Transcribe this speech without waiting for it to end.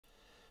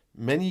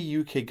Many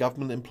UK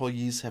government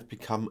employees have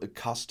become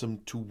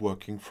accustomed to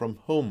working from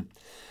home,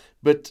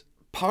 but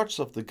parts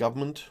of the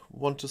government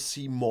want to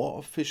see more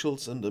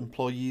officials and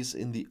employees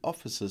in the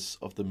offices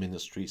of the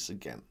ministries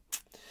again.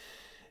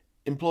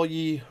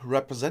 Employee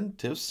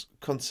representatives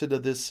consider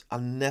this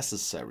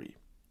unnecessary,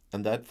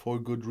 and that for a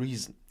good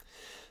reason.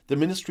 The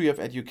Ministry of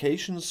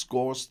Education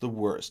scores the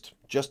worst.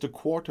 Just a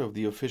quarter of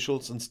the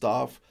officials and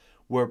staff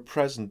were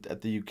present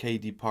at the UK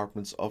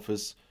Department's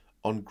office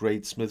on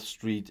Great Smith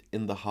Street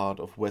in the heart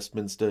of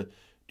Westminster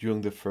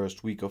during the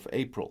first week of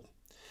April.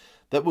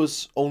 That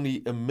was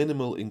only a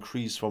minimal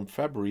increase from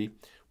February,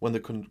 when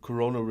the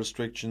corona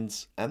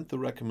restrictions and the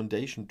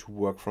recommendation to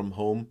work from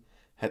home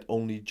had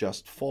only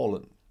just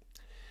fallen.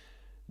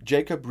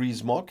 Jacob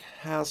Rees-Mogg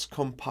has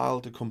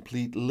compiled a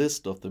complete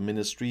list of the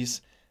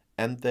ministries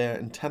and their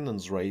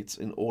attendance rates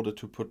in order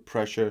to put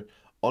pressure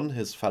on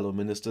his fellow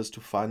ministers to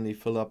finally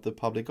fill up the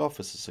public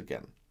offices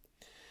again.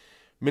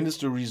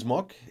 Minister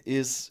Rees-Mogg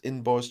is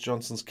in Boris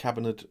Johnson's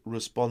cabinet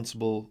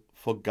responsible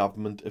for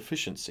government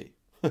efficiency.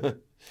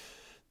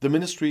 The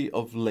Ministry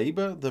of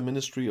Labour, the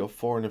Ministry of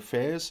Foreign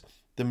Affairs,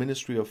 the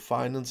Ministry of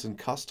Finance and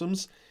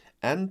Customs,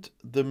 and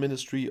the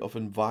Ministry of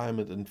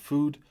Environment and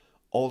Food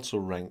also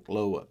ranked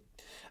lower.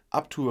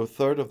 Up to a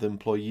third of the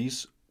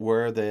employees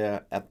were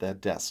there at their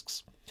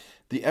desks.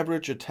 The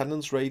average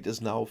attendance rate is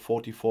now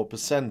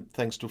 44%,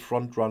 thanks to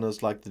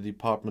frontrunners like the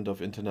Department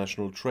of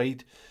International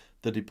Trade,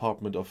 the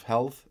Department of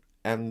Health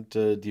and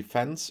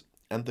Defense,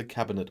 and the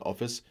Cabinet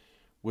Office,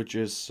 which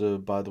is,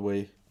 by the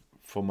way,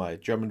 for my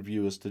German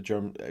viewers, the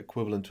German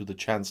equivalent to the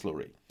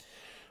Chancellery.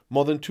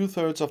 More than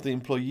two-thirds of the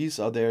employees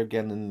are there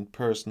again in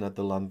person at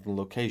the London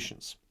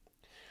locations.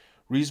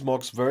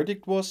 Rees-Mogg's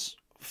verdict was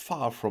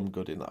far from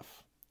good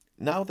enough.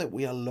 Now that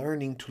we are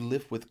learning to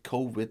live with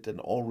COVID and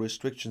all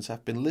restrictions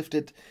have been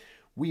lifted,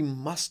 we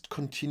must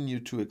continue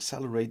to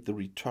accelerate the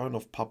return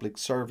of public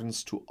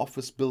servants to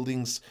office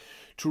buildings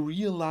to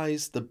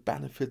realize the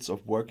benefits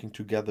of working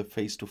together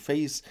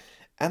face-to-face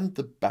and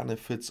the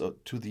benefits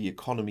to the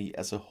economy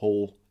as a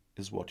whole,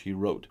 is what he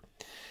wrote.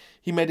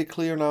 He made a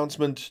clear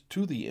announcement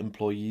to the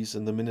employees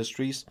in the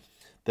ministries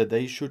that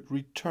they should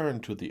return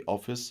to the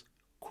office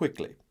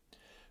quickly.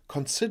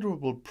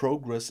 Considerable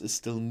progress is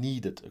still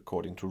needed,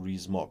 according to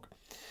Rees-Mogg.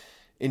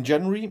 In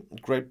January,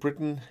 Great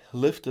Britain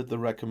lifted the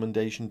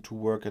recommendation to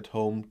work at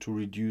home to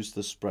reduce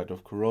the spread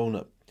of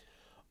corona.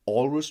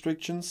 All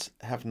restrictions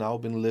have now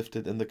been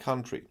lifted in the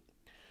country.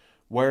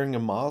 Wearing a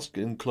mask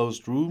in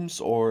closed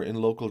rooms or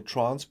in local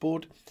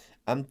transport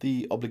and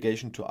the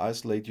obligation to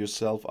isolate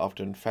yourself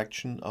after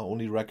infection are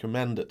only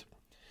recommended.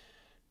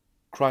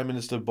 Prime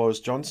Minister Boris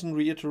Johnson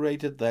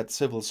reiterated that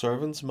civil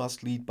servants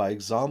must lead by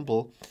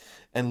example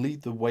and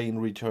lead the way in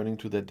returning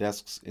to their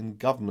desks in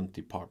government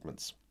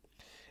departments.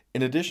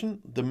 In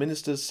addition, the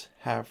ministers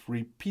have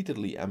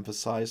repeatedly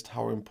emphasized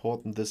how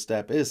important this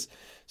step is,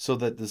 so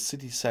that the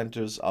city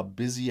centers are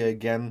busier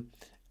again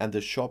and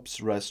the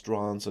shops,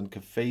 restaurants and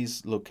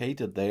cafes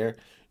located there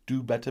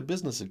do better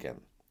business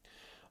again.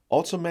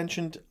 Also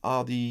mentioned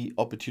are the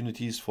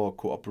opportunities for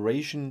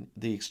cooperation,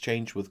 the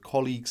exchange with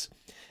colleagues,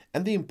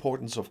 and the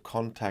importance of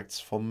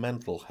contacts for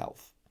mental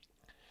health.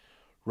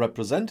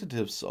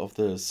 Representatives of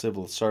the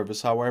civil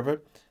service,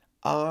 however,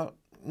 are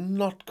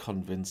not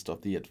convinced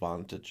of the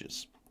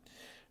advantages.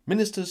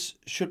 Ministers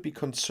should be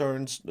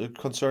concerned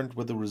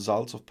with the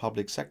results of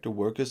public sector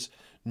workers,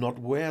 not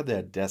where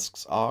their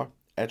desks are,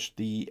 at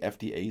the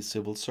FDA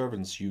Civil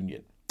Servants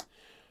Union.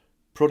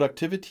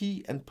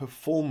 Productivity and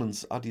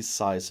performance are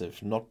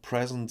decisive, not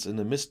presence in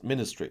a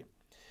ministry.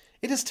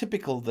 It is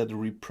typical that a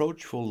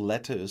reproachful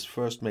letter is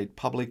first made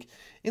public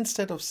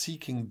instead of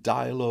seeking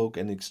dialogue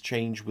and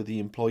exchange with the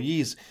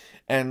employees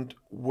and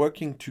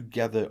working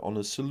together on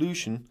a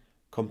solution,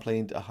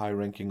 complained a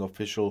high-ranking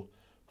official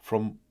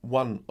from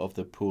one of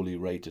the poorly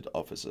rated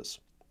offices.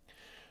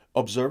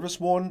 Observers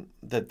warn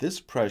that this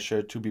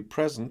pressure to be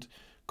present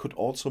could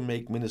also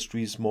make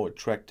ministries more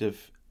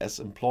attractive as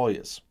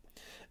employers.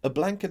 A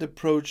blanket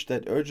approach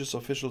that urges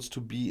officials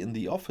to be in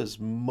the office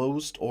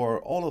most or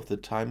all of the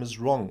time is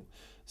wrong,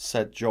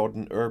 said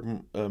Jordan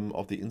Urban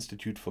of the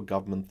Institute for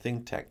Government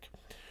think tank.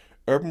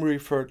 Urban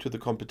referred to the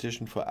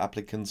competition for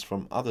applicants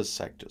from other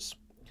sectors.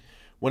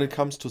 When it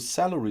comes to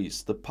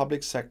salaries, the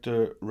public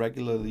sector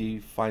regularly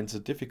finds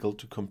it difficult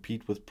to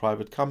compete with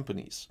private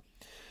companies.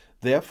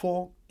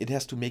 Therefore, it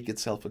has to make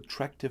itself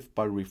attractive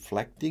by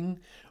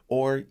reflecting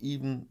or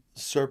even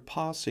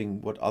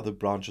surpassing what other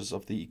branches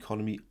of the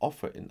economy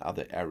offer in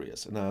other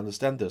areas. And I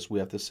understand this. We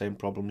have the same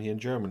problem here in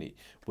Germany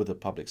with the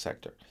public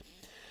sector.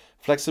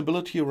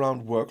 Flexibility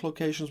around work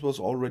locations was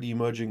already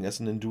emerging as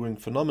an enduring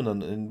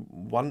phenomenon, and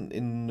one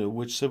in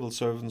which civil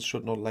servants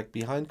should not lag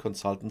behind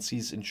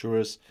consultancies,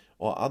 insurers,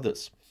 or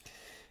others.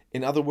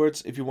 In other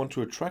words, if you want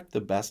to attract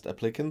the best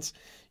applicants,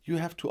 you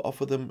have to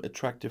offer them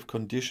attractive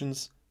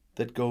conditions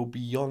that go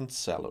beyond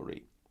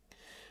salary.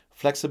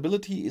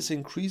 Flexibility is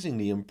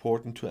increasingly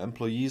important to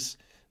employees,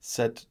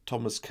 said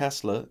Thomas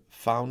Kessler,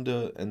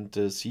 founder and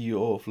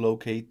CEO of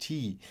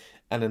Locate,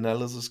 an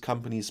analysis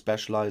company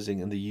specializing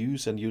in the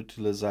use and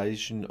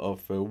utilization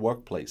of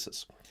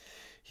workplaces.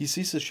 He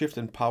sees a shift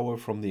in power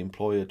from the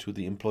employer to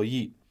the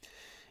employee.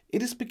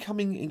 It is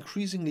becoming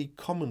increasingly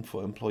common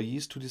for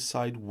employees to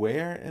decide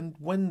where and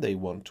when they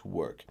want to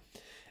work.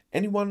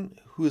 Anyone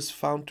who is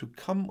found to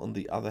come, on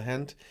the other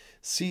hand,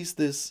 sees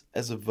this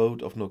as a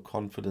vote of no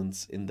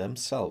confidence in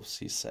themselves,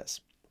 he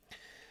says.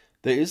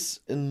 There is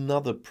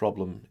another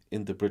problem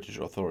in the British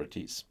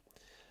authorities.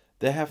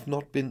 There have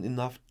not been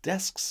enough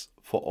desks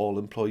for all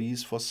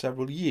employees for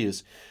several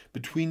years.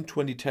 Between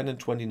 2010 and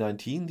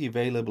 2019, the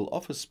available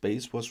office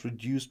space was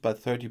reduced by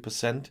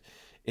 30%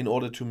 in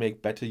order to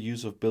make better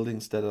use of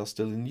buildings that are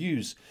still in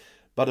use,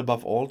 but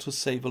above all to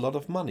save a lot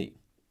of money.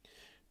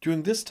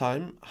 During this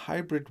time,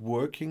 hybrid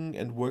working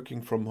and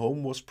working from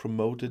home was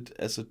promoted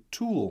as a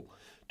tool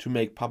to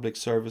make public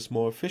service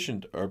more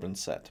efficient, Urban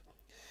said.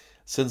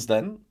 Since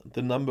then,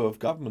 the number of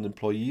government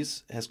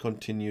employees has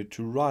continued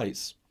to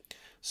rise.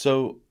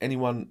 So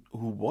anyone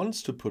who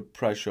wants to put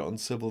pressure on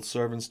civil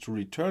servants to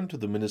return to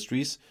the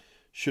ministries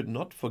should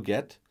not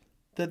forget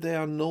that there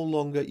are no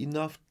longer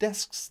enough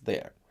desks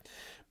there.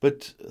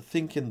 But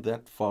thinking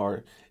that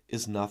far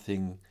is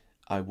nothing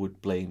I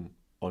would blame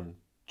on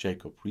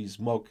Jacob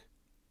Rees-Mogg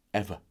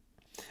ever.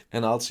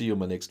 And I'll see you in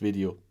my next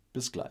video.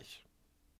 Bis gleich.